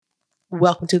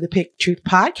Welcome to the Pick Truth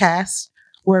Podcast,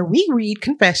 where we read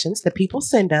confessions that people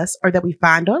send us or that we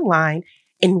find online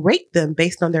and rate them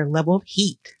based on their level of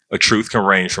heat. A truth can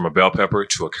range from a bell pepper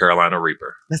to a Carolina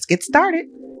Reaper. Let's get started.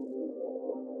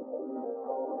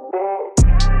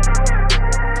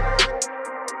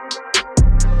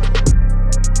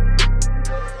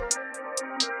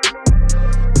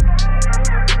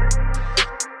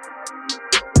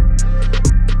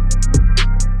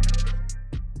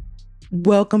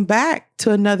 Welcome back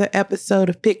to another episode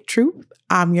of Pick Truth.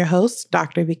 I'm your host,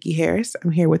 Dr. Vicki Harris.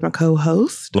 I'm here with my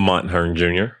co-host, Lamont Hearn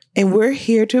Jr. And we're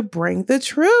here to bring the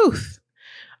truth.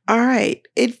 All right.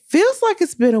 It feels like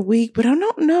it's been a week, but I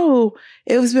don't know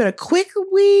if it's been a quick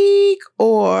week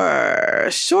or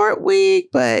a short week,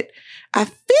 but I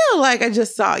feel like I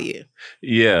just saw you.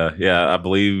 Yeah.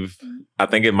 I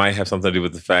think it might have something to do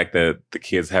with the fact that the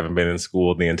kids haven't been in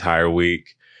school the entire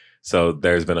week. So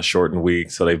there's been a shortened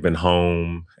week. So they've been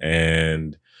home.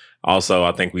 And also,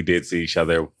 I think we did see each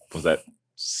other. Was that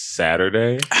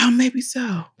Saturday? Oh, maybe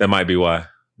so. That might be why.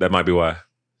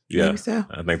 Yeah. Maybe so.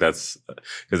 I think that's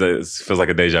because it feels like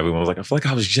a deja vu. I was like, I feel like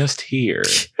I was just here,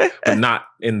 but not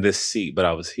in this seat, but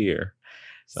I was here.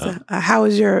 So how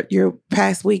has your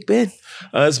past week been?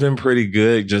 It's been pretty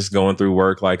good. Just going through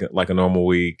work like a normal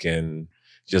week, and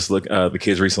just look. The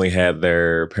kids recently had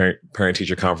their parent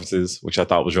teacher conferences, which I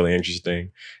thought was really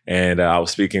interesting. And I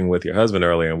was speaking with your husband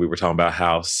earlier, and we were talking about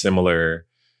how similar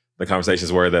the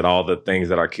conversations were, that all the things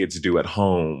that our kids do at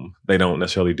home, they don't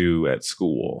necessarily do at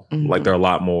school. Mm-hmm. Like they're a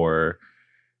lot more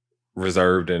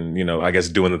reserved and, I guess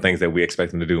doing the things that we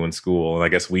expect them to do in school. And I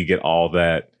guess we get all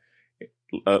that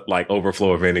like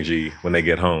overflow of energy when they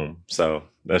get home. So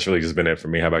that's really just been it for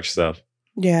me. How about yourself?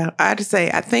 Yeah, I have to say,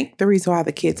 I think the reason why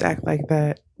the kids act like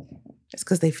that is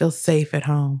because they feel safe at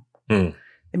home. I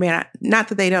mean, not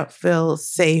that they don't feel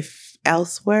safe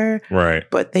elsewhere, right?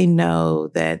 But they know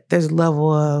that there's a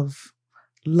level of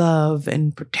love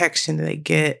and protection that they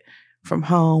get from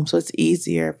home, so it's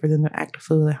easier for them to act a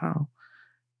fool at home.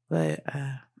 But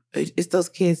it's those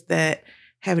kids that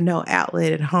have no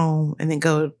outlet at home and then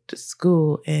go to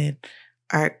school and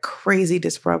are crazy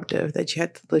disruptive that you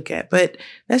have to look at. But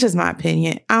that's just my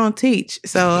opinion. I don't teach,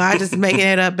 so I just making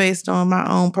it up based on my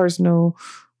own personal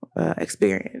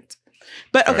experience.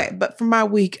 But okay, but for my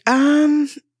week,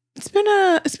 it's been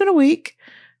a week.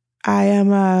 I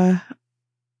am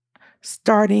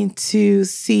starting to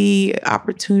see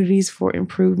opportunities for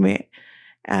improvement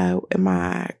in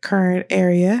my current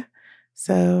area.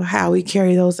 So how we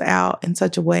carry those out in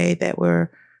such a way that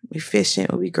we're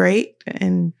efficient would be great.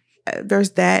 And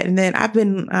there's that. And then I've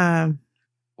been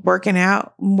working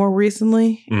out more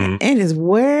recently, and it's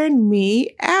wearing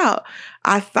me out.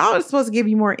 I thought it was supposed to give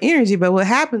you more energy, but what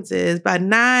happens is by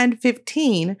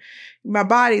 9:15, my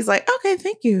body's like, okay,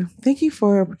 thank you. Thank you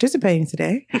for participating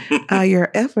today. Your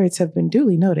efforts have been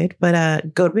duly noted,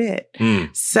 but go to bed.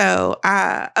 So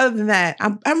other than that,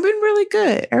 I've been really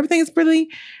good. I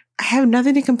have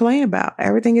nothing to complain about.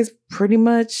 Everything is pretty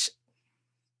much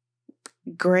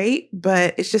great,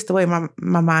 but it's just the way my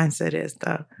mindset is,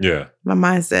 though. Yeah. My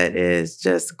mindset is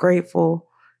just grateful,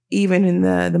 even in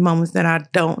the moments that I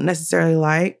don't necessarily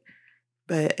like,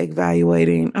 but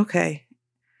evaluating, okay,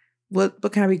 what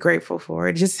can I be grateful for?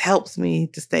 It just helps me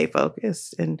to stay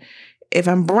focused. And if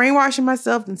I'm brainwashing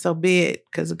myself, then so be it,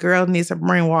 because a girl needs to be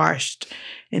brainwashed.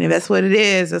 And if that's what it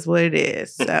is, that's what it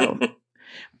is. So,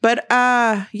 but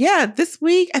yeah, this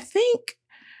week, I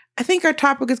think our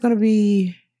topic is going to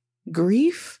be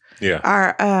grief. Yeah.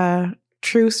 Our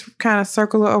truths kind of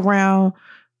circle around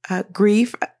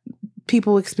grief.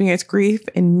 People experience grief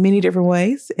in many different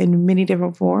ways, in many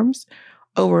different forms,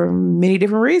 over many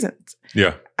different reasons.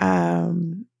 Yeah.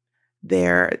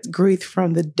 There's grief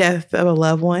from the death of a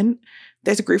loved one.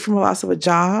 There's grief from a loss of a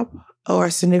job or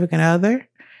a significant other.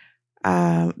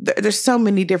 There's so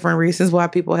many different reasons why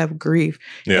people have grief,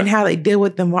 and how they deal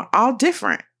with them are all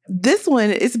different. This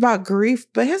one is about grief,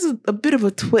 but it has a bit of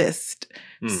a twist.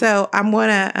 So I'm going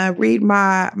to read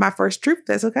my first truth.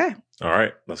 That's okay. All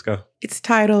right, let's go. It's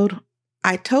titled,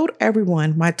 I told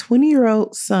everyone my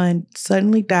 20-year-old son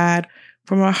suddenly died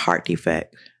from a heart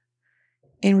defect.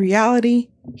 In reality,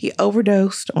 he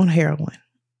overdosed on heroin.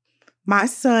 My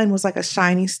son was like a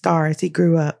shining star as he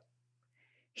grew up.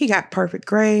 He got perfect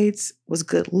grades, was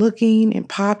good looking and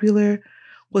popular,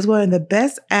 was one of the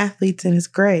best athletes in his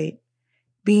grade.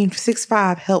 Being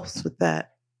 6'5" helps with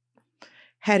that.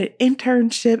 Had an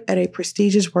internship at a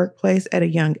prestigious workplace at a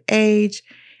young age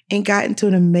and got into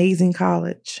an amazing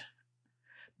college.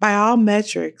 By all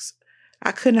metrics,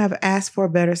 I couldn't have asked for a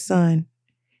better son.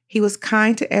 He was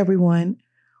kind to everyone,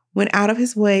 went out of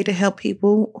his way to help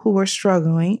people who were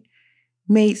struggling,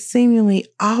 made seemingly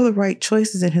all the right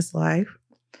choices in his life.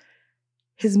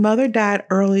 His mother died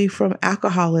early from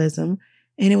alcoholism,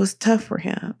 and it was tough for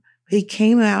him. He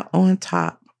came out on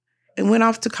top and went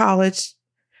off to college.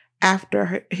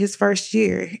 After his first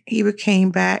year, he became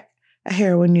back a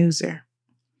heroin user.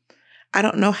 I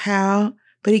don't know how,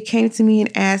 but he came to me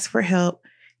and asked for help,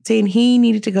 saying he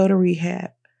needed to go to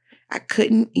rehab. I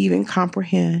couldn't even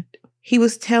comprehend. He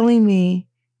was telling me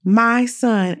my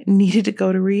son needed to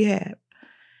go to rehab.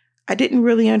 I didn't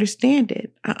really understand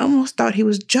it. I almost thought he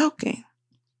was joking.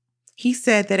 He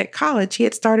said that at college he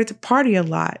had started to party a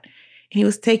lot, and he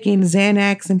was taking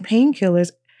Xanax and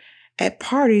painkillers at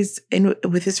parties and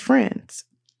with his friends.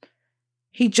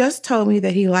 He just told me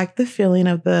that he liked the feeling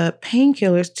of the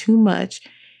painkillers too much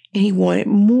and he wanted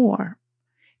more.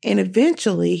 And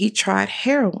eventually he tried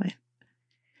heroin.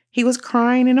 He was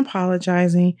crying and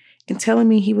apologizing and telling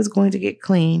me he was going to get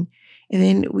clean and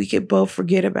then we could both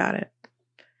forget about it.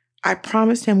 I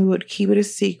promised him we would keep it a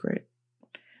secret.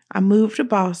 I moved to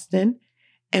Boston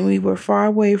and we were far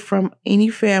away from any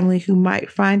family who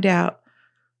might find out,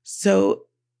 so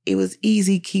it was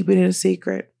easy keeping it a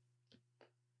secret.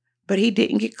 But he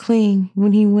didn't get clean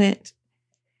when he went.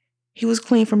 He was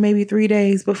clean for maybe 3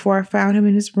 days before I found him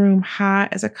in his room high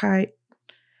as a kite.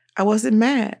 I wasn't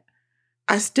mad.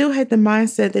 I still had the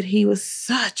mindset that he was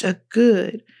such a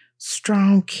good,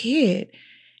 strong kid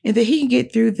and that he could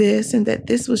get through this and that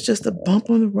this was just a bump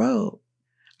on the road.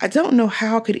 I don't know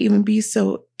how I could even be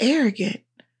so arrogant.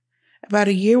 About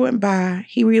a year went by.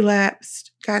 He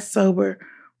relapsed, got sober,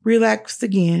 relapsed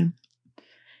again.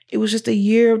 It was just a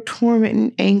year of torment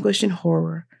and anguish and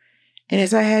horror. And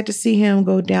as I had to see him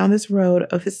go down this road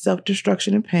of his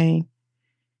self-destruction and pain,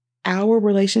 our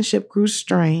relationship grew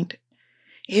strained.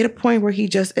 It hit a point where he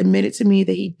just admitted to me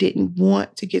that he didn't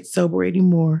want to get sober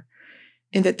anymore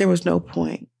and that there was no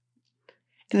point.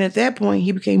 And at that point,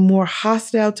 he became more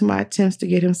hostile to my attempts to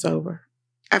get him sober.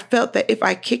 I felt that if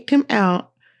I kicked him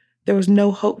out, there was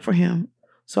no hope for him.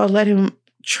 So I let him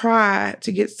try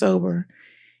to get sober.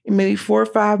 In maybe 4 or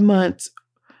 5 months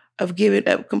of giving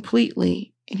up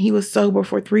completely, and he was sober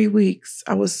for 3 weeks.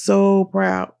 I was so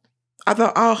proud. I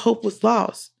thought all hope was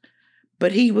lost,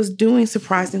 but he was doing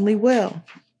surprisingly well.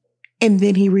 And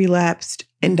then he relapsed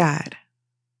and died.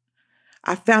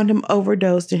 I found him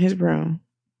overdosed in his room.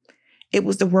 It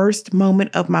was the worst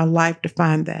moment of my life to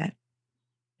find that.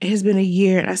 It has been a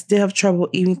year and I still have trouble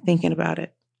even thinking about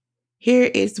it. Here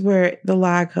is where the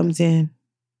lie comes in.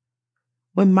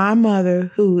 When my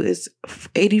mother, who is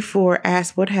 84,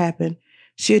 asked what happened,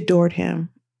 she adored him.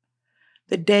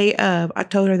 The day of, I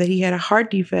told her that he had a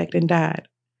heart defect and died.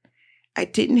 I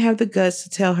didn't have the guts to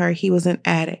tell her he was an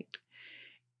addict.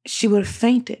 She would have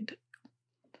fainted.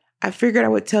 I figured I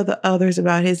would tell the others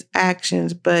about his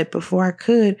actions, but before I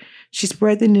could, she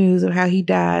spread the news of how he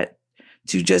died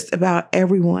to just about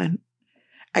everyone.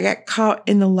 I got caught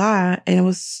in the lie and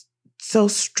was so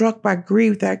struck by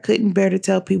grief that I couldn't bear to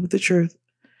tell people the truth.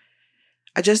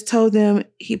 I just told them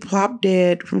he plopped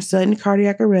dead from sudden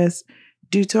cardiac arrest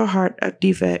due to a heart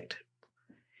defect.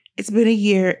 It's been a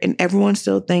year and everyone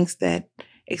still thinks that,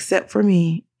 except for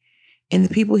me and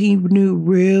the people he knew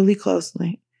really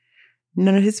closely.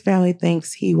 None of his family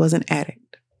thinks he was an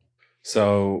addict.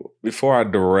 So before I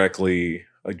directly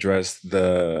address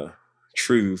the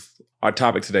truth, our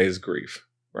topic today is grief,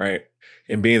 right?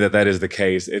 And being that is the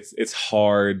case, it's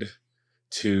hard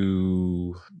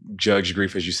to judge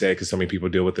grief, as you said, because so many people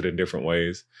deal with it in different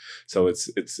ways. So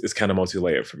it's kind of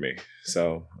multi-layered for me.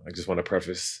 So I just want to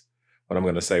preface what I'm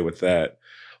going to say with that.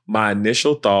 My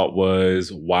initial thought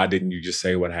was, why didn't you just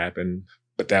say what happened?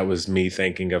 But that was me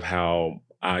thinking of how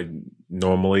I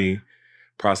normally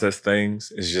process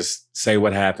things, is just say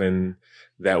what happened.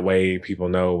 That way people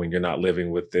know when you're not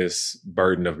living with this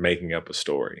burden of making up a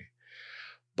story.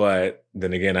 But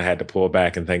then again, I had to pull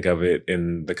back and think of it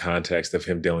in the context of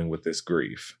him dealing with this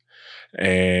grief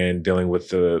and dealing with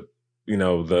the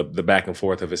back and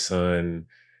forth of his son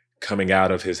coming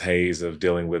out of his haze of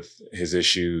dealing with his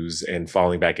issues and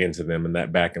falling back into them, and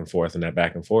that back and forth and that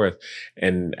back and forth.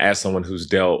 And as someone who's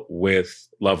dealt with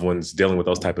loved ones dealing with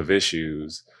those type of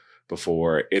issues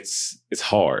before, it's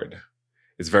hard.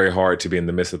 It's very hard to be in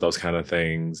the midst of those kind of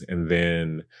things and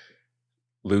then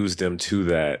lose them to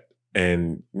that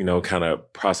and, kind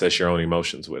of process your own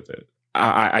emotions with it.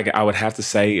 I would have to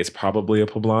say it's probably a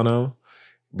poblano,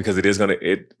 because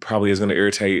it probably is going to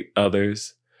irritate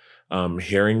others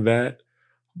hearing that.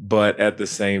 But at the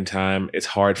same time, it's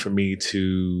hard for me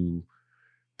to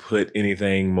put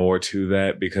anything more to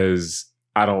that because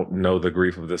I don't know the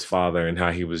grief of this father and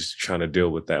how he was trying to deal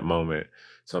with that moment.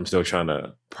 So I'm still trying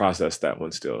to process that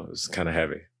one still. It's kind of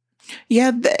heavy.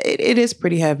 Yeah, it is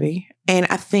pretty heavy. And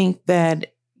I think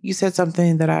that you said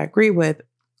something that I agree with.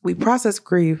 We process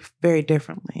grief very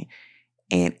differently,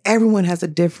 and everyone has a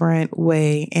different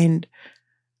way. And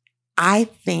I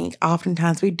think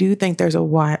oftentimes we do think there's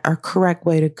a correct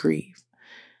way to grieve.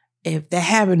 If that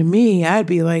happened to me, I'd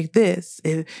be like this.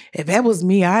 If that was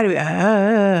me, I'd be.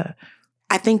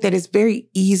 I think that it's very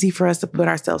easy for us to put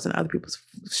ourselves in other people's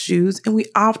shoes, and we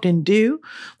often do.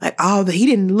 Like, oh, he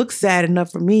didn't look sad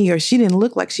enough for me, or she didn't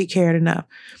look like she cared enough.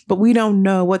 But we don't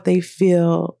know what they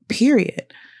feel,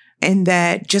 period. And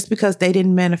that just because they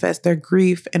didn't manifest their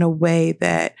grief in a way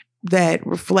that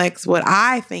reflects what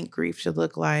I think grief should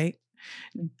look like,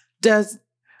 doesn't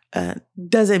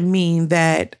mean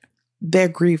that their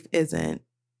grief isn't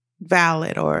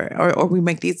valid or we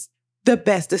make the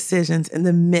best decisions in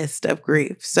the midst of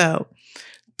grief. So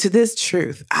to this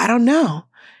truth, I don't know.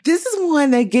 This is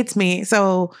one that gets me.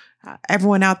 So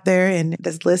everyone out there and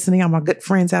that's listening, all my good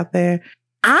friends out there,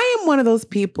 I am one of those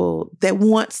people that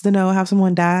wants to know how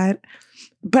someone died,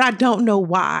 but I don't know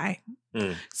why.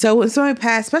 So when someone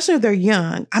passed, especially if they're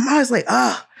young, I'm always like,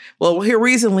 oh, well, here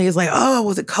recently it's like, oh,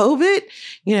 was it COVID?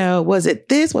 Was it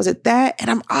this? Was it that?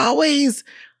 And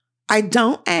I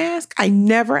don't ask. I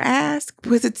never ask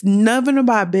because it's none of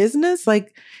my business.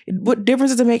 Like, what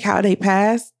difference does it make how they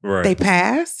passed? Right. They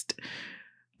passed.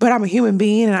 But I'm a human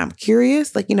being and I'm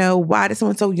curious, like, why did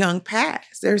someone so young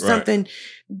pass? There's something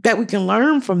that we can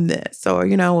learn from this. Or,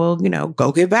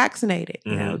 go get vaccinated.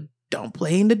 Don't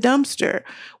play in the dumpster.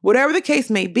 Whatever the case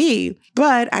may be.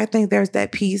 But I think there's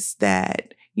that piece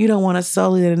that you don't want to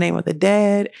sully the name of the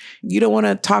dead. You don't want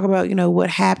to talk about, what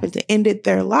happened to ended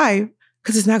their life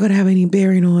because it's not going to have any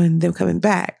bearing on them coming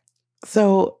back.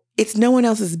 So it's no one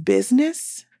else's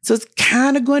business. So it's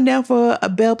kind of going down for a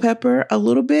bell pepper a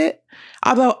little bit.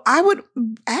 Although I would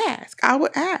ask.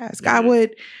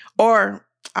 Or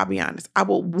I'll be honest, I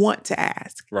would want to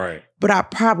ask. Right. But I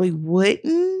probably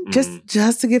wouldn't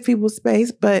just to give people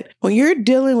space. But when you're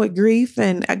dealing with grief,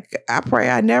 and I pray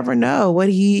I never know what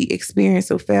he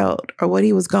experienced or felt or what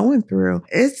he was going through,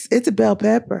 it's a bell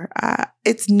pepper.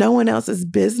 It's no one else's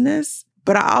business.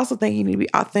 But I also think you need to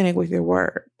be authentic with your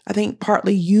word. I think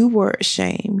partly you were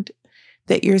ashamed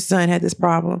that your son had this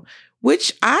problem,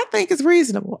 which I think is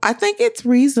reasonable. I think it's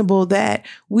reasonable that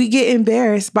we get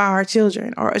embarrassed by our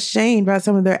children or ashamed by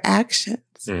some of their actions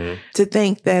to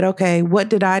think that, okay, what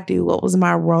did I do? What was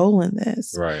my role in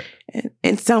this? Right.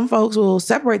 And some folks will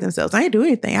separate themselves. I didn't do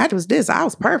anything. I was this. I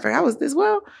was perfect. I was this.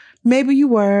 Well, maybe you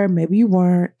were. Maybe you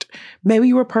weren't. Maybe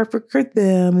you were perfect for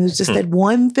them. It was just that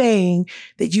one thing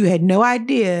that you had no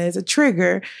idea is a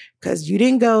trigger because you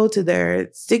didn't go to their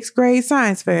 6th grade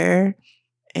science fair.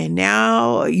 And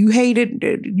now you hate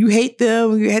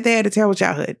them. They had a terrible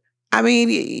childhood. I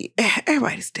mean,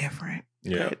 everybody's different.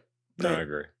 Yeah, I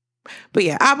agree. But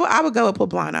yeah, I would go with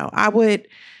Poblano. I would,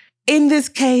 in this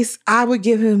case, I would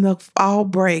give him the all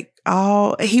break.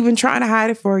 He's been trying to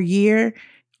hide it for a year,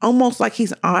 almost like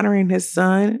he's honoring his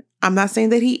son. I'm not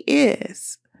saying that he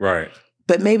is. Right.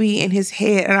 But maybe in his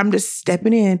head, and I'm just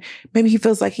stepping in, maybe he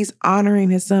feels like he's honoring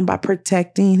his son by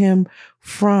protecting him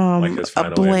from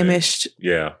a blemished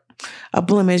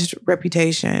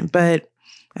reputation. But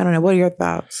I don't know. What are your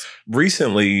thoughts?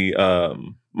 Recently,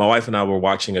 my wife and I were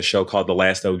watching a show called The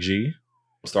Last OG,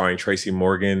 starring Tracy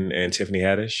Morgan and Tiffany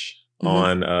Haddish.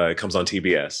 It comes on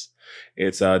TBS.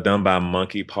 It's done by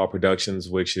Monkey Paw Productions,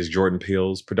 which is Jordan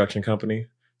Peele's production company.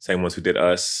 Same ones who did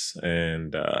Us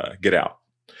and Get Out.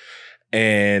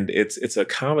 And it's a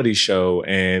comedy show.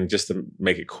 And just to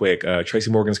make it quick, Tracy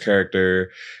Morgan's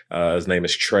character, his name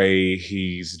is Trey.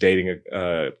 He's dating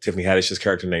Tiffany Haddish's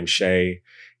character named Shay.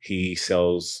 He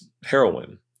sells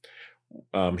heroin.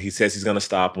 He says he's going to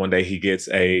stop. One day he gets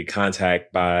a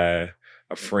contact by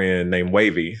a friend named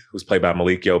Wavy, who's played by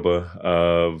Malik Yoba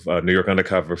of New York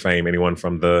Undercover fame. Anyone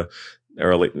from the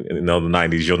early, the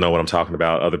 90s, you'll know what I'm talking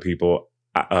about. Other people,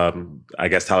 I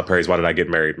guess Tyler Perry's Why Did I Get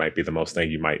Married might be the most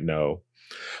thing you might know.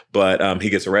 But he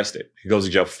gets arrested. He goes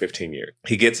to jail for 15 years.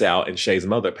 He gets out and Shay's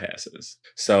mother passes.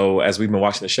 So as we've been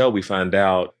watching the show, we find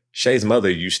out Shay's mother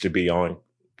used to be on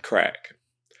crack.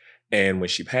 And when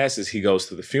she passes, he goes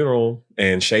to the funeral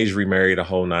and Shay's remarried a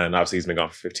whole 9. Obviously, he's been gone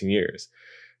for 15 years.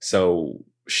 So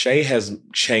Shay has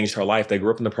changed her life. They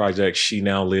grew up in the project. She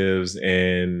now lives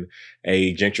in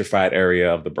a gentrified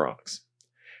area of the Bronx.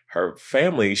 Her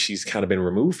family, she's kind of been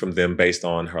removed from them based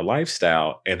on her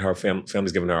lifestyle, and her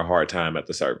family's giving her a hard time at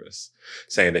the service,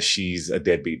 saying that she's a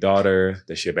deadbeat daughter,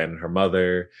 that she abandoned her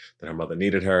mother, that her mother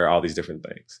needed her, all these different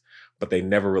things. But they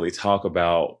never really talk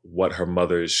about what her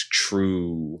mother's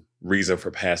true reason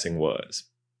for passing was.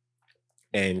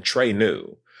 And Trey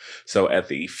knew. So at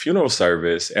the funeral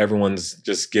service, everyone's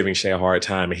just giving Shay a hard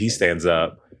time, and he stands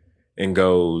up and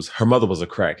goes, her mother was a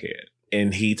crackhead.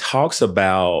 And he talks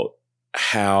about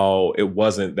how it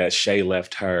wasn't that Shay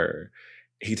left her.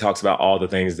 He talks about all the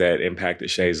things that impacted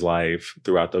Shay's life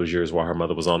throughout those years while her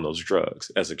mother was on those drugs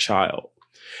as a child.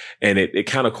 And it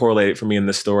kind of correlated for me in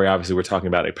this story. Obviously, we're talking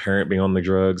about a parent being on the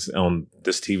drugs on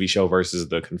this TV show versus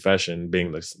the confession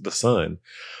being the son.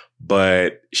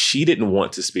 But she didn't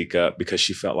want to speak up because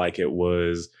she felt like it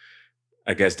was,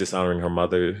 I guess, dishonoring her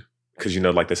mother. Because,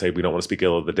 like they say, we don't want to speak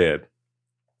ill of the dead.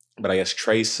 But I guess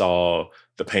Trey saw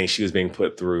the pain she was being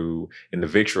put through and the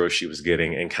vitriol she was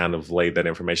getting and kind of laid that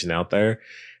information out there.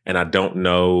 And I don't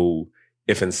know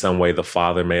if in some way the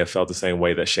father may have felt the same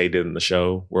way that Shay did in the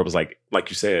show, where it was like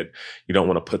you said, you don't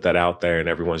want to put that out there and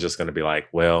everyone's just going to be like,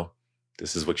 well,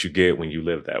 this is what you get when you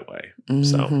live that way. Mm-hmm.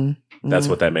 So that's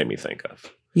what that made me think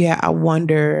of. Yeah, I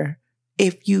wonder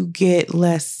if you get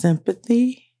less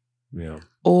sympathy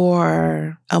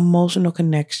or emotional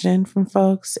connection from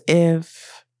folks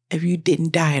if you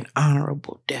didn't die an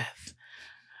honorable death.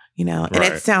 And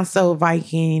it sounds so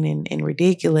Viking and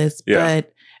ridiculous,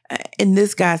 but in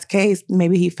this guy's case,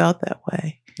 maybe he felt that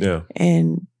way. Yeah.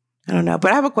 And I don't know.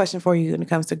 But I have a question for you when it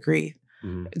comes to grief.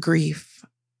 Mm-hmm. Grief.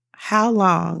 How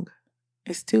long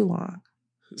is too long?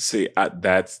 See,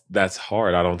 that's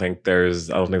hard. I don't think there's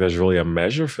really a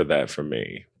measure for that for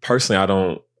me. Personally,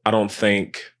 I don't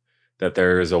think that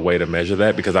there is a way to measure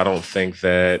that because I don't think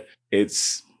that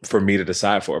it's for me to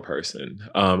decide for a person.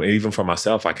 And even for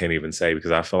myself, I can't even say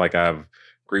because I feel like I've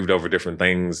grieved over different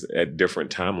things at different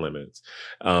time limits.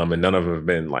 And none of them have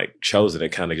been like chosen.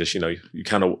 It kind of just, you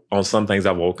kind of, on some things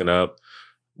I've woken up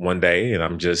one day and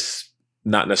I'm just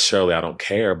not necessarily, I don't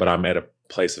care, but I'm at a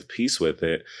place of peace with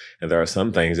it. And there are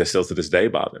some things that still to this day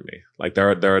bother me. Like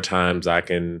there are times I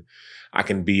can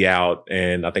be out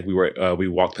and I think we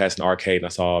walked past an arcade and I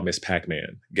saw Miss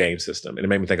Pac-Man game system and it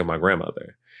made me think of my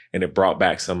grandmother. And it brought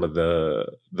back some of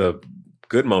the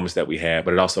good moments that we had,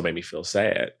 but it also made me feel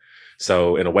sad.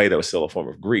 So in a way, that was still a form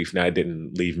of grief. Now, it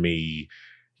didn't leave me,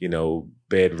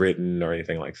 bedridden or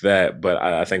anything like that. But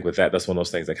I think with that's one of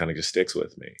those things that kind of just sticks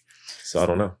with me. So I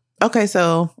don't know. Okay,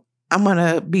 so I'm going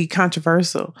to be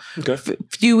controversial. Okay.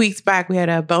 A few weeks back, we had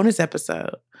a bonus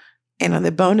episode. And on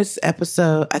the bonus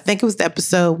episode, I think it was the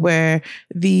episode where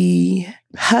the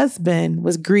husband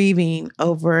was grieving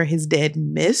over his dead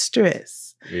mistress.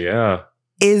 Yeah.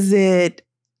 Is it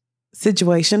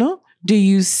situational? Do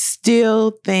you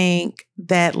still think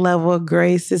that level of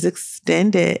grace is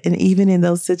extended? And even in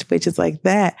those situations like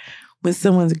that, when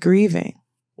someone's grieving?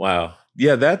 Wow.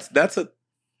 Yeah, that's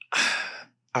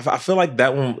I feel like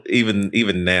that one,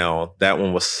 even now, that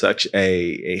one was such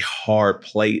a hard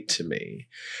plate to me.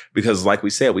 Because like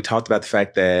we said, we talked about the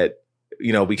fact that,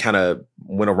 we kind of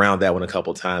went around that one a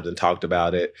couple of times and talked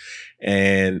about it.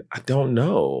 And I don't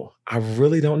know. I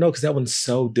really don't know because that one's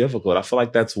so difficult. I feel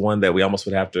like that's one that we almost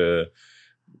would have to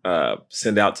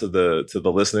send out to the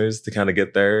listeners to kind of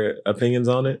get their opinions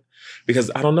on it.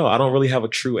 Because I don't know. I don't really have a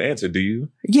true answer. Do you?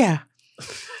 Yeah,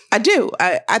 I do.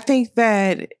 I think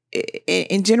that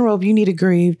in general, if you need to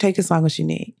grieve, take as long as you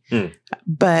need.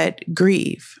 But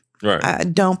grieve.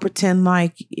 Right. Don't pretend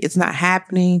like it's not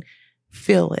happening.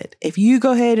 Feel it. If you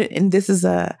go ahead and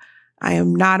I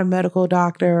am not a medical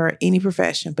doctor or any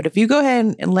profession, but if you go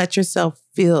ahead and let yourself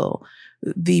feel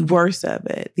the worst of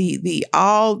it,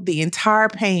 the entire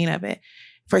pain of it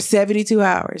for 72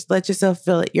 hours, let yourself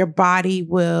feel it. Your body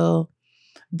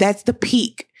that's the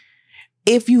peak.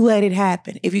 If you let it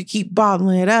happen, if you keep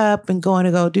bottling it up and going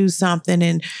to go do something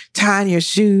and tying your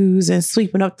shoes and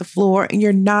sweeping up the floor and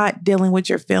you're not dealing with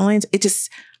your feelings, it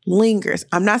just lingers.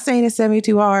 I'm not saying in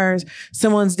 72 hours,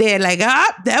 someone's dead, like,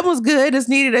 that was good. Just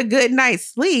needed a good night's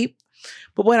sleep.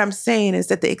 But what I'm saying is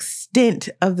that the extent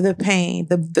of the pain,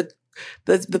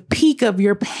 the peak of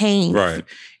your pain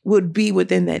would be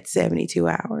within that 72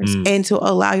 hours. And to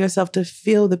allow yourself to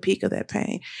feel the peak of that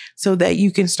pain so that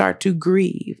you can start to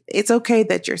grieve. It's okay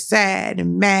that you're sad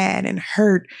and mad and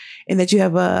hurt and that you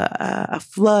have a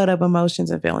flood of emotions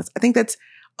and feelings. I think that's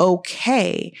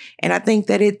okay. And I think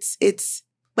that it's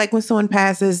like when someone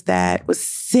passes that was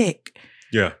sick,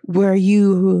 where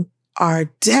you are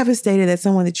devastated that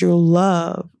someone that you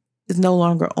love is no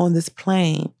longer on this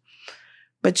plane,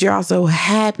 but you're also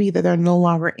happy that they're no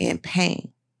longer in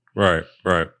pain. Right.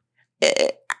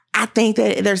 I think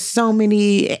that there's so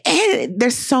many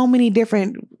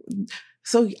different,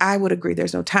 so I would agree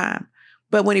there's no time.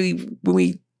 But when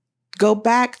we go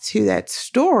back to that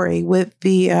story with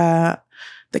the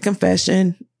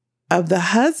confession of the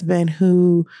husband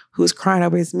who's crying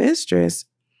over his mistress,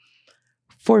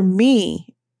 for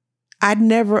me, I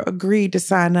never agreed to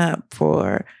sign up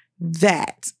for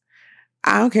that.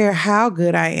 I don't care how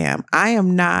good I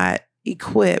am not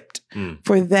equipped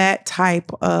for that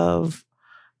type of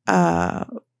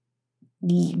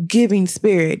giving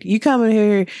spirit. You come in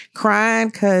here crying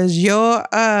because your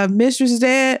mistress is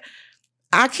dead.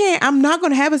 I'm not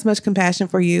going to have as much compassion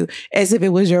for you as if it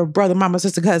was your brother, mama,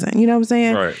 sister, cousin. You know what I'm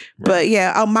saying? Right. But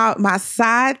yeah, my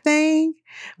side thing,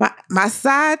 my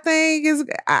side thing is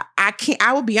I can't.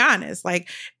 I will be honest. Like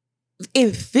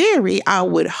in theory, I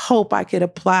would hope I could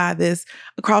apply this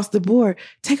across the board.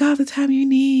 Take all the time you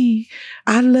need.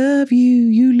 I love you.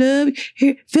 You love me.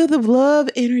 Here, feel the love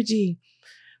energy.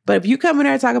 But if you come in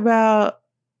there and talk about,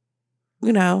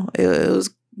 it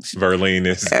was Verlene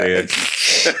is dead.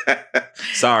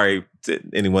 Sorry to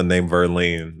anyone named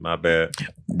Verlene. My bad.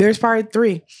 There's probably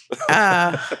 3.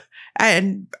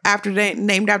 And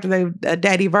named after their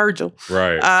daddy Virgil.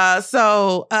 Right.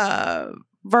 So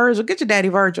Virgil, get your daddy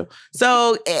Virgil.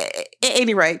 So at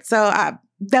any rate, that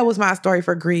was my story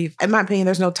for grief. In my opinion,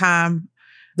 there's no time.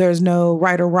 There's no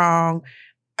right or wrong.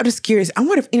 I'm just curious. I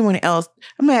wonder if anyone else,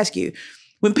 I'm going to ask you,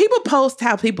 when people post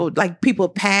how people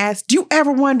pass, do you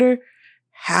ever wonder,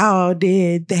 how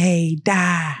did they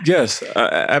die? Yes,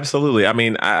 absolutely. I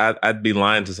mean, I'd be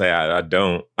lying to say I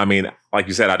don't. I mean, like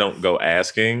you said, I don't go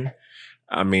asking.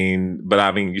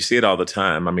 But you see it all the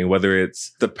time. I mean, whether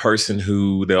it's the person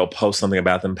who they'll post something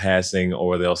about them passing,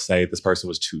 or they'll say this person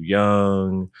was too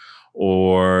young,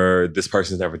 or this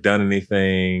person's never done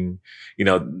anything.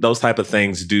 Those type of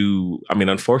things do.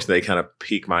 Unfortunately, they kind of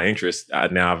pique my interest.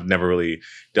 Now, I've never really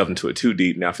delved into it too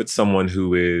deep. Now, if it's someone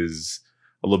who is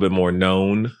a little bit more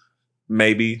known,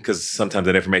 maybe, because sometimes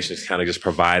that information is kind of just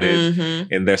provided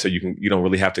in there, so you don't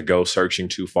really have to go searching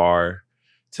too far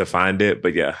to find it.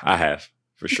 But yeah, I have,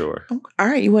 for sure. All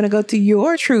right, you want to go to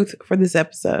your truth for this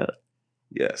episode?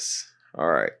 Yes. All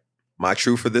right. My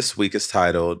truth for this week is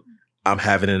titled, I'm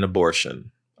having an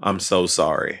abortion. I'm so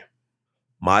sorry.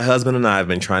 My husband and I have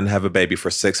been trying to have a baby for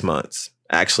 6 months,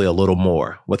 actually a little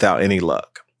more, without any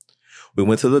luck. We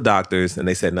went to the doctors and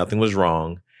they said nothing was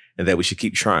wrong and that we should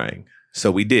keep trying.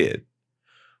 So we did.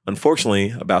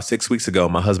 Unfortunately, about 6 weeks ago,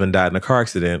 my husband died in a car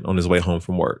accident on his way home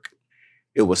from work.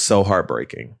 It was so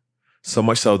heartbreaking. So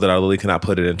much so that I really cannot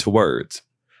put it into words.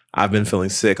 I've been feeling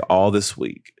sick all this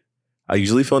week. I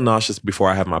usually feel nauseous before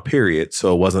I have my period,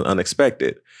 so it wasn't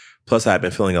unexpected. Plus, I've been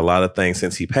feeling a lot of things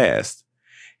since he passed.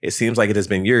 It seems like it has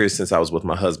been years since I was with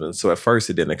my husband, so at first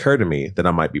it didn't occur to me that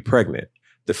I might be pregnant.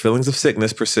 The feelings of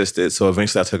sickness persisted, so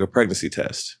eventually I took a pregnancy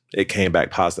test. It came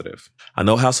back positive. I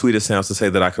know how sweet it sounds to say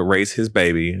that I could raise his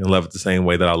baby and love it the same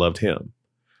way that I loved him.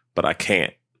 But I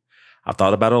can't. I've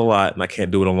thought about it a lot and I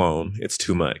can't do it alone. It's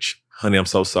too much. Honey, I'm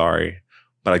so sorry,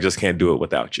 but I just can't do it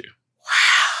without you.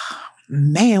 Wow.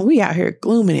 Man, we out here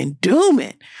glooming and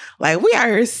dooming. Like, we out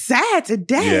here sad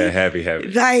today. Yeah, heavy.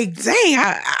 Like,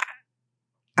 dang,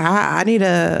 I need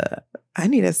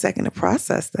a second to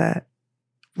process that.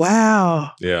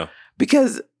 Wow. Yeah.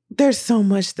 Because there's so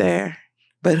much there.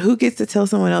 But who gets to tell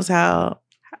someone else how?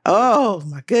 Oh,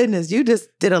 my goodness. You just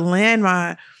did a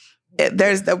landmine.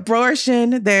 There's the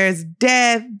abortion. There's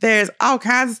death. There's all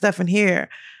kinds of stuff in here.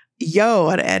 Yo,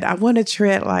 and I want to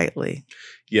tread lightly.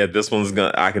 Yeah, this one,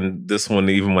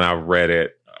 even when I read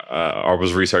it, or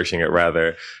was researching it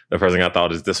rather, the first thing I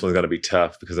thought is this one's going to be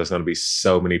tough because there's going to be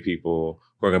so many people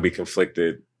who are going to be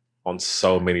conflicted on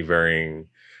so many varying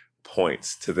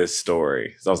points to this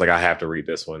story. So I was like, I have to read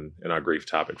this one in our grief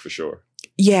topic for sure.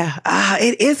 Yeah,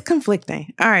 it is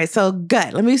conflicting. All right, so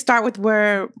gut. Let me start with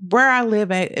where I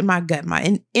live at in my gut.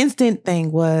 My instant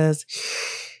thing was,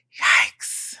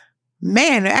 yikes.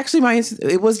 Man, actually,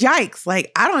 it was yikes.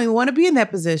 Like, I don't even want to be in that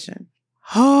position.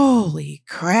 Holy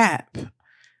crap.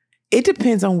 It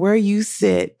depends on where you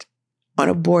sit on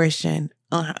abortion,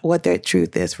 on what that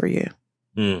truth is for you.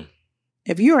 Mm.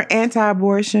 If you are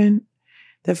anti-abortion,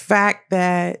 the fact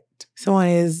that someone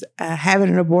is having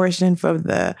an abortion for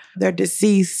their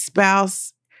deceased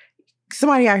spouse,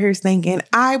 somebody out here is thinking,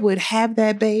 I would have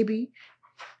that baby.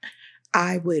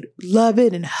 I would love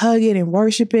it and hug it and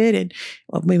worship it. And,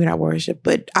 well, maybe not worship,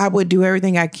 but I would do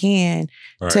everything I can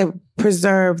to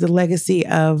preserve the legacy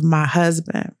of my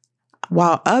husband.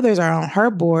 While others are on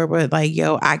her board with like,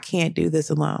 yo, I can't do this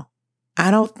alone.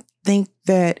 I don't think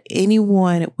that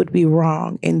anyone would be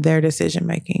wrong in their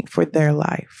decision-making for their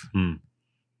life. Hmm.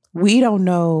 We don't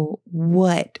know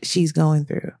what she's going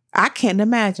through. I can't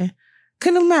imagine.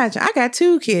 Couldn't imagine. I got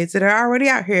 2 kids that are already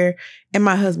out here and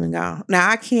my husband gone. Now,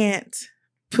 I can't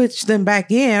put them back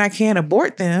in. I can't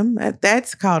abort them.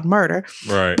 That's called murder.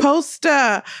 Right. What's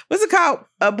it called?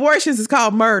 Abortions is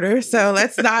called murder. So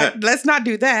let's not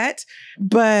do that.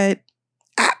 But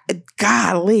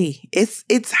golly,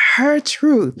 it's her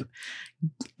truth.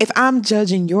 If I'm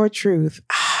judging your truth,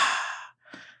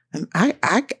 I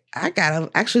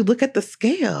gotta actually look at the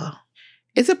scale.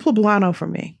 It's a poblano for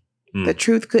me. The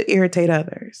truth could irritate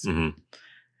others. Mm-hmm.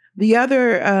 The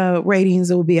other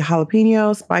ratings will be a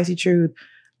jalapeno, spicy truth,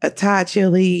 a Thai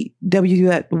chili,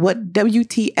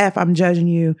 WTF, I'm judging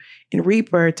you, and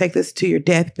Reaper, take this to your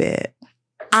deathbed.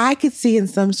 I could see in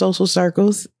some social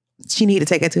circles, she need to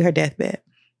take it to her deathbed.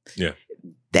 Yeah.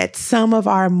 That some of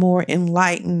our more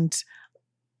enlightened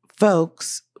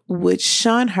folks would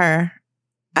shun her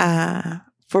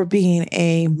for being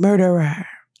a murderer.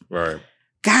 Right.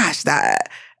 Gosh,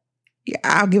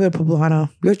 I'll give it a poblano.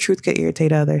 Your truth could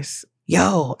irritate others.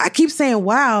 Yo, I keep saying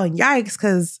wow and yikes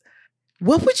because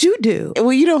what would you do?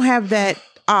 Well, you don't have that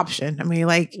option. I mean,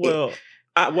 like... Well,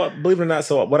 believe it or not,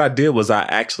 so what I did was I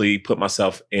actually put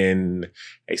myself in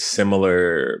a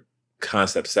similar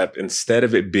concept. Except instead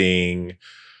of it being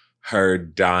her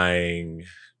dying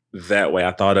that way,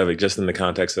 I thought of it just in the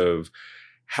context of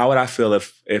how would I feel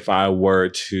if I were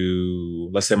to,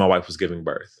 let's say my wife was giving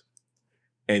birth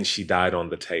and she died on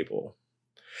the table.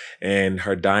 And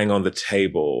her dying on the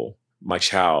table, my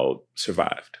child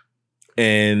survived.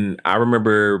 And I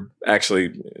remember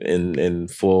actually in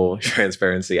full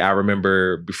transparency, I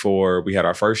remember before we had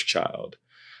our first child,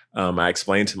 I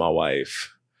explained to my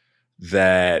wife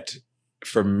that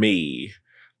for me,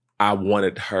 I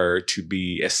wanted her to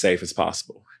be as safe as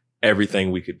possible.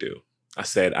 Everything we could do. I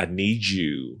said, I need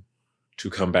you to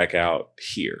come back out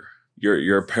here.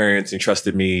 Your parents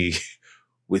entrusted me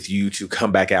with you to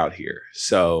come back out here.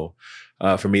 So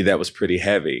for me, that was pretty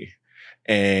heavy.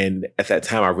 And at that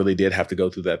time, I really did have to go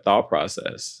through that thought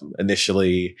process.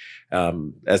 Initially,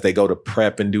 as they go to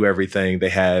prep and do everything, they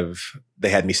had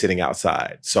me sitting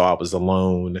outside. So I was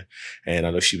alone and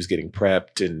I know she was getting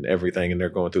prepped and everything, and they're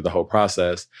going through the whole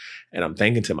process. And I'm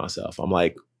thinking to myself, I'm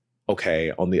like,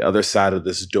 okay, on the other side of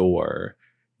this door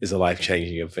is a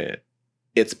life-changing event.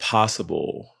 It's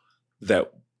possible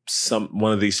that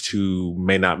one of these two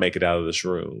may not make it out of this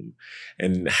room.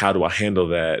 And how do I handle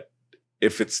that?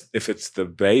 If it's the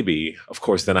baby, of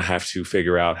course, then I have to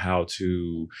figure out how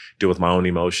to deal with my own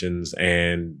emotions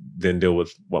and then deal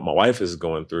with what my wife is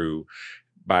going through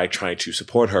by trying to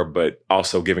support her, but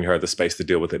also giving her the space to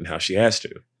deal with it and how she has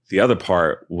to. The other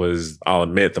part was, I'll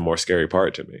admit, the more scary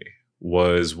part to me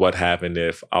was what happened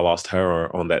if I lost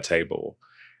her on that table.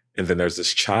 And then there's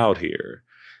this child here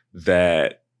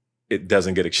that it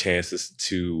doesn't get a chance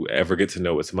to ever get to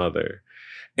know its mother.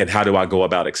 And how do I go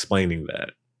about explaining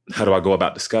that? How do I go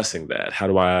about discussing that? How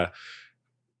do I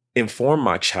inform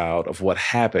my child of what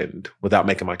happened without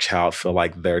making my child feel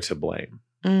like they're to blame?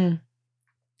 And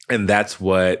that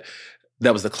was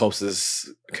the closest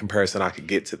comparison I could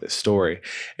get to this story.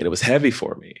 And it was heavy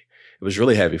for me. It was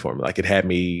really heavy for me. Like it had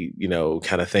me,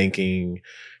 kind of thinking,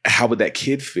 how would that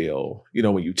kid feel?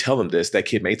 When you tell them this, that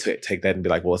kid may take that and be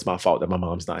like, well, it's my fault that my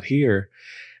mom's not here.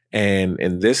 And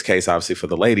in this case, obviously for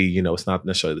the lady, it's not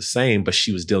necessarily the same, but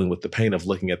she was dealing with the pain of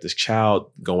looking at this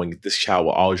child going, this child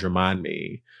will always remind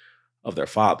me of their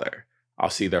father. I'll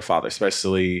see their father,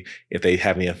 especially if they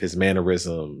have any of his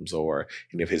mannerisms or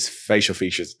any of his facial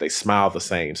features, they smile the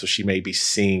same. So she may be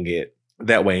seeing it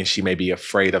that way and she may be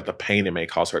afraid of the pain it may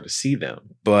cause her to see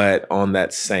them. But on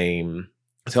that same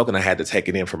token, I had to take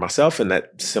it in for myself. And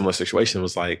that similar situation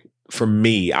was like, for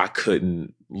me, I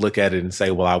couldn't look at it and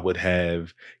say, well, I would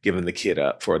have given the kid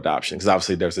up for adoption. Because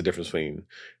obviously there's a difference between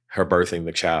her birthing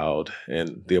the child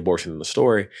and the abortion in the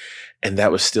story. And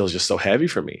that was still just so heavy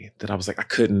for me that I was like, I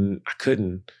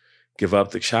couldn't give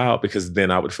up the child, because then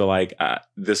I would feel like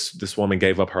this woman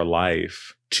gave up her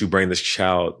life to bring this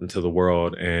child into the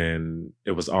world, and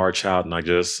it was our child, and I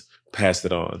just passed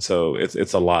it on. So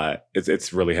it's a lot.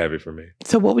 It's really heavy for me.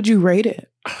 So what would you rate it?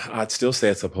 I'd still say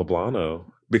it's a poblano,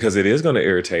 because it is going to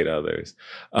irritate others.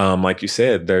 Like you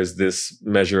said, there's this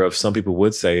measure of, some people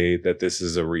would say that this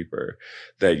is a reaper,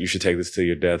 that you should take this to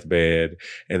your deathbed,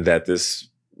 and that this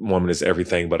woman is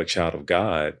everything but a child of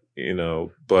God,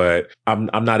 but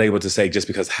I'm not able to say, just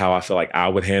because how I feel like I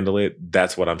would handle it,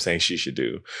 that's what I'm saying she should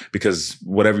do. Because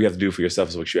whatever you have to do for yourself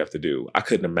is what you have to do. I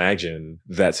couldn't imagine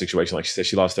that situation. Like she said,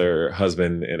 she lost her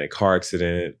husband in a car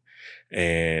accident,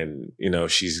 and,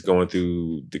 she's going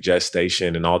through the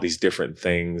gestation and all these different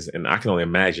things. And I can only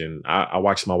imagine, I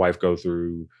watched my wife go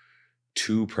through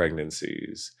 2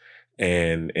 pregnancies,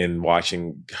 and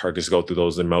watching her just go through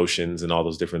those emotions and all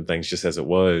those different things, just as it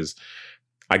was,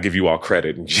 I give you all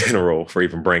credit in general for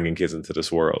even bringing kids into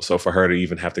this world. So for her to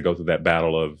even have to go through that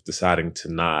battle of deciding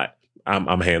to not,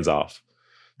 I'm hands off.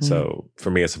 Mm-hmm. So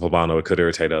for me, it's a poblano. It could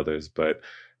irritate others, but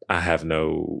I have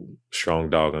no strong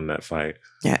dog on that fight.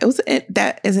 Yeah,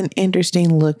 that is an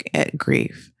interesting look at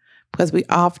grief, because we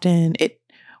often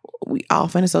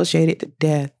associate it to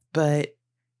death, but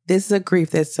this is a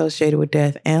grief that's associated with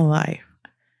death and life.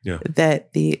 Yeah.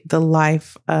 That the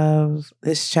life of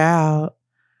this child,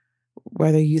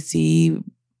 whether you see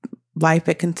life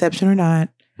at conception or not,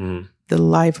 the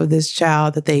life of this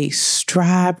child that they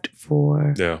strived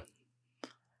for, is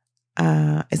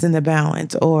in the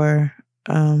balance, or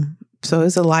so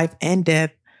it's a life and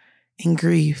death and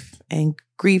grief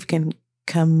can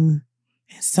come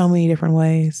in so many different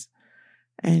ways.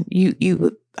 And you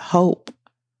would hope,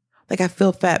 like, I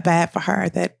feel bad for her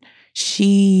that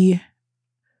she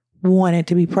wanted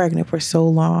to be pregnant for so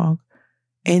long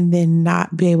and then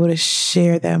not be able to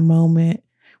share that moment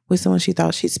with someone she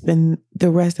thought she'd spend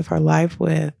the rest of her life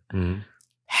with.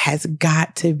 Has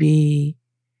got to be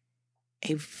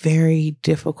a very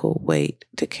difficult weight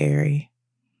to carry.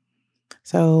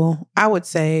 So I would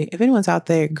say, if anyone's out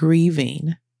there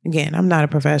grieving, again, I'm not a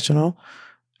professional.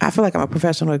 I feel like I'm a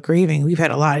professional at grieving. We've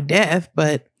had a lot of death,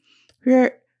 but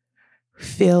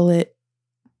feel it.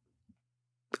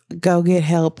 Go get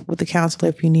help with the counselor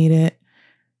if you need it.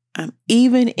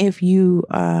 Even if you,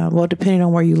 depending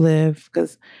on where you live,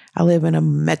 because I live in a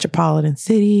metropolitan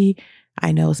city,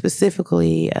 I know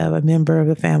specifically of a member of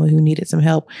the family who needed some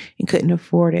help and couldn't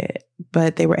afford it,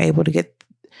 but they were able to get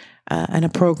in a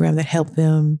program that helped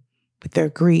them with their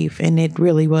grief, and it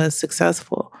really was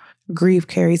successful. Grief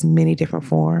carries many different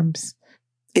forms.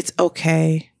 It's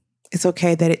okay. It's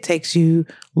okay that it takes you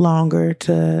longer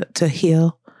to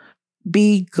heal.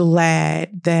 Be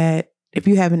glad that if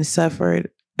you haven't suffered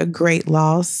a great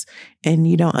loss and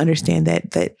you don't understand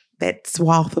that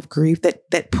swath of grief,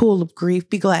 that pool of grief,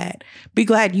 be glad. Be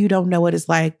glad you don't know what it's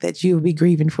like that you'll be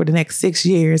grieving for the next 6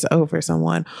 years over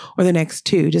someone, or the next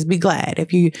 2. Just be glad.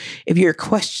 If you're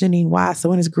questioning why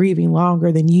someone is grieving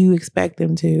longer than you expect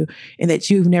them to, and that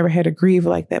you've never had to grieve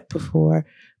like that before,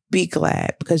 be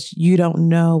glad, because you don't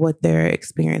know what they're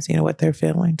experiencing or what they're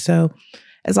feeling. So,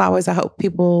 as always, I hope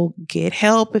people get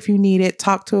help if you need it.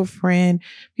 Talk to a friend.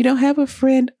 If you don't have a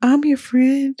friend, I'm your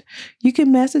friend. You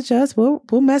can message us. We'll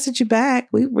message you back.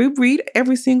 We read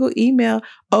every single email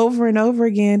over and over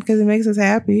again because it makes us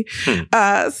happy.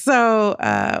 So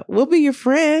we'll be your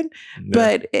friend. Yeah.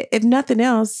 But if nothing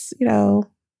else,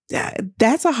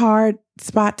 that's a hard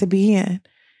spot to be in.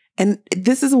 And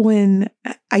this is when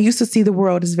I used to see the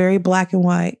world as very black and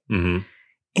white. Mm-hmm.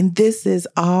 And this is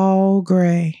all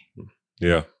gray.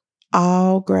 Yeah.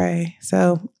 All gray.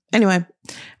 So anyway,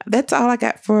 that's all I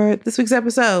got for this week's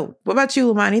episode. What about you,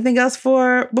 Lamont? Anything else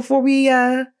before we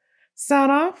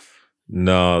sign off?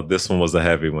 No, this one was a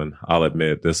heavy one. I'll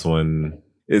admit this one,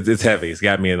 it's heavy. It's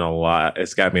got me in a lot.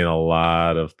 It's got me in a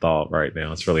lot of thought right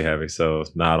now. It's really heavy. So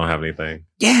no, I don't have anything.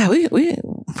 Yeah, we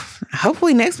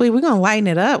hopefully next week we're gonna lighten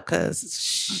it up, because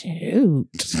shoot.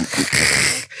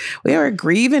 We are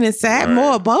grieving and sad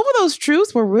more. Both of those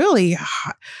truths were really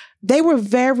hot. They were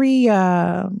very,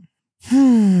 trying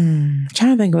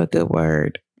to think of a good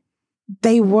word.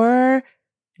 They were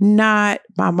not,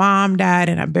 my mom died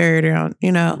and I buried her on,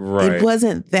 right. It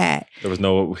wasn't that. There was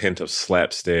no hint of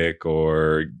slapstick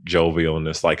or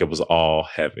jovialness. Like, it was all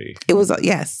heavy. It was,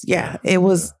 yes. Yeah. It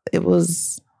was, I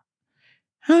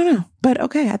don't know. But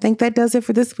okay, I think that does it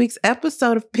for this week's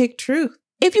episode of Pick Truth.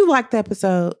 If you liked the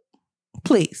episode,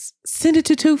 please send it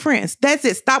to 2 friends. That's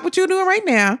it. Stop what you're doing right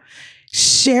now.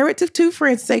 Share it to 2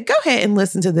 friends. Say, go ahead and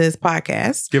listen to this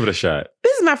podcast. Give it a shot.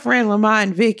 This is my friend Lamont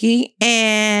and Vicky,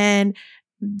 and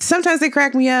sometimes they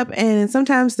crack me up, and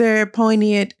sometimes they're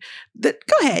poignant. Go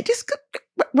ahead, just go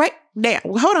right there.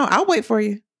 Hold on, I'll wait for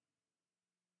you.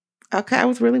 Okay, I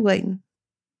was really waiting.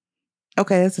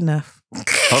 Okay, that's enough.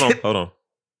 Hold on.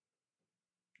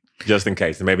 Just in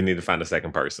case. Maybe need to find a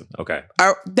second person. Okay.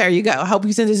 There you go. I hope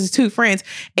you send this to 2 friends.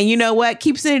 And you know what?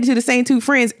 Keep sending it to the same 2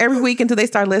 friends every week until they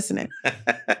start listening.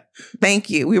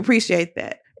 Thank you. We appreciate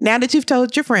that. Now that you've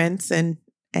told your friends and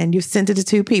you've sent it to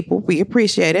 2 people, we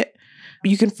appreciate it.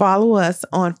 You can follow us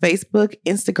on Facebook,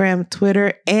 Instagram,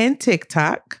 Twitter, and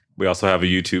TikTok. We also have a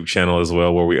YouTube channel as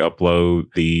well where we upload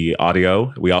the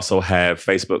audio. We also have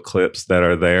Facebook clips that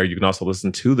are there. You can also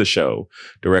listen to the show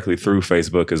directly through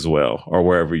Facebook as well, or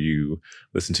wherever you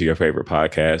listen to your favorite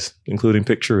podcast, including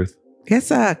Pick Truth. Yes,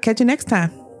 catch you next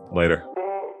time. Later.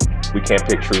 We can't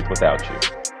pick truth without you.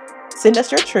 Send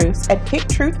us your truths at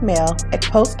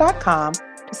picktruthmail@post.com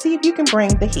to see if you can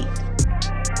bring the heat.